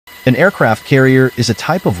An aircraft carrier is a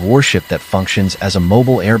type of warship that functions as a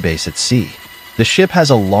mobile airbase at sea. The ship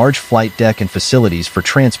has a large flight deck and facilities for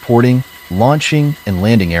transporting, launching, and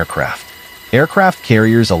landing aircraft. Aircraft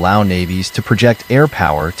carriers allow navies to project air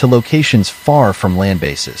power to locations far from land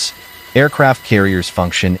bases. Aircraft carriers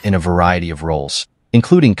function in a variety of roles,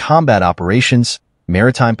 including combat operations,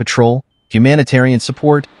 maritime patrol, humanitarian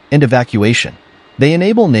support, and evacuation. They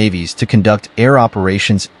enable navies to conduct air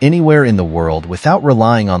operations anywhere in the world without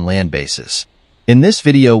relying on land bases. In this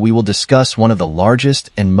video, we will discuss one of the largest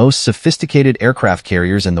and most sophisticated aircraft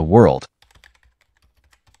carriers in the world,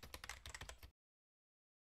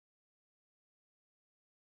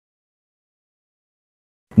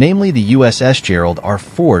 namely the USS Gerald R.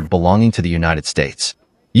 Ford belonging to the United States.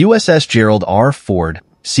 USS Gerald R. Ford,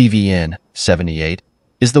 CVN 78,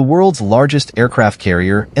 is the world's largest aircraft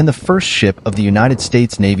carrier and the first ship of the United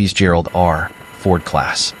States Navy's Gerald R. Ford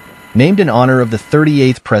class. Named in honor of the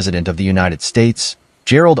 38th President of the United States,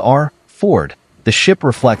 Gerald R. Ford, the ship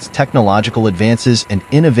reflects technological advances and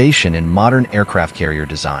innovation in modern aircraft carrier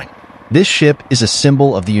design. This ship is a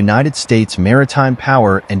symbol of the United States' maritime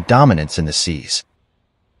power and dominance in the seas.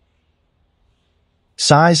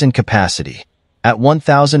 Size and capacity. At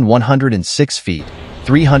 1,106 feet,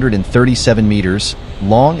 337 meters,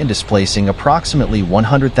 long and displacing approximately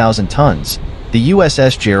 100,000 tons, the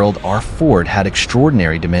USS Gerald R. Ford had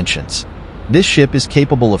extraordinary dimensions. This ship is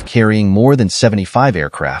capable of carrying more than 75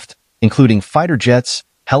 aircraft, including fighter jets,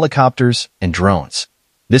 helicopters, and drones.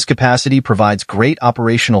 This capacity provides great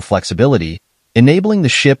operational flexibility, enabling the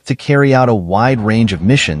ship to carry out a wide range of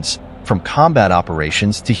missions, from combat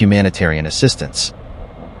operations to humanitarian assistance.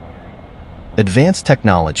 Advanced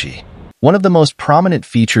technology. One of the most prominent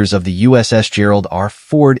features of the USS Gerald R.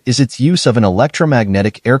 Ford is its use of an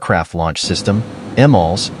electromagnetic aircraft launch system,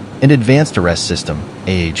 EMALS, and advanced arrest system,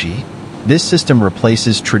 AAG. This system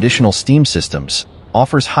replaces traditional steam systems,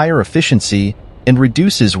 offers higher efficiency, and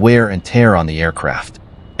reduces wear and tear on the aircraft.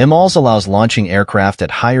 EMALS allows launching aircraft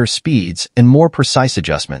at higher speeds and more precise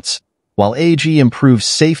adjustments, while AAG improves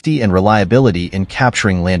safety and reliability in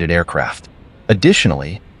capturing landed aircraft.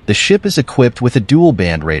 Additionally, the ship is equipped with a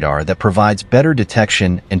dual-band radar that provides better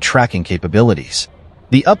detection and tracking capabilities.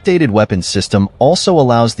 The updated weapons system also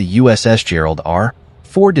allows the USS Gerald R.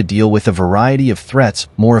 Ford to deal with a variety of threats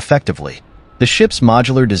more effectively. The ship's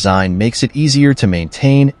modular design makes it easier to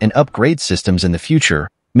maintain and upgrade systems in the future,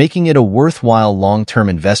 making it a worthwhile long-term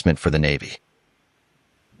investment for the Navy.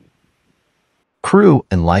 Crew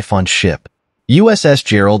and life on ship. USS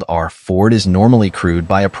Gerald R. Ford is normally crewed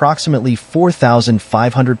by approximately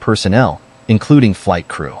 4,500 personnel, including flight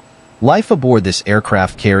crew. Life aboard this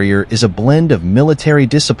aircraft carrier is a blend of military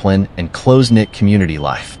discipline and close-knit community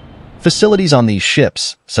life. Facilities on these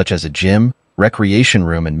ships, such as a gym, recreation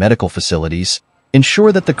room, and medical facilities,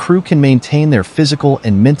 ensure that the crew can maintain their physical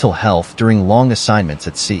and mental health during long assignments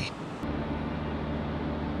at sea.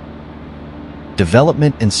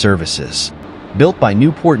 Development and services. Built by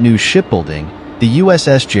Newport News Shipbuilding, the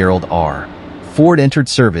USS Gerald R. Ford entered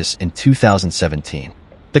service in 2017.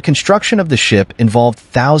 The construction of the ship involved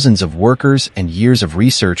thousands of workers and years of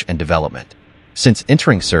research and development. Since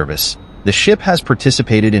entering service, the ship has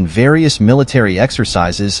participated in various military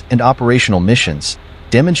exercises and operational missions,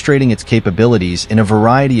 demonstrating its capabilities in a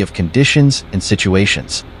variety of conditions and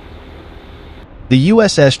situations. The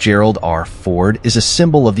USS Gerald R. Ford is a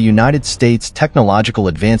symbol of the United States' technological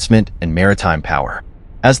advancement and maritime power.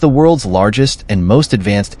 As the world's largest and most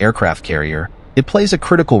advanced aircraft carrier, it plays a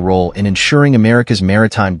critical role in ensuring America's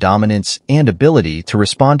maritime dominance and ability to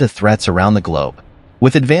respond to threats around the globe.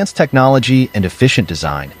 With advanced technology and efficient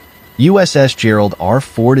design, USS Gerald R.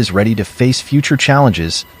 Ford is ready to face future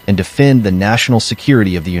challenges and defend the national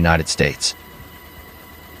security of the United States.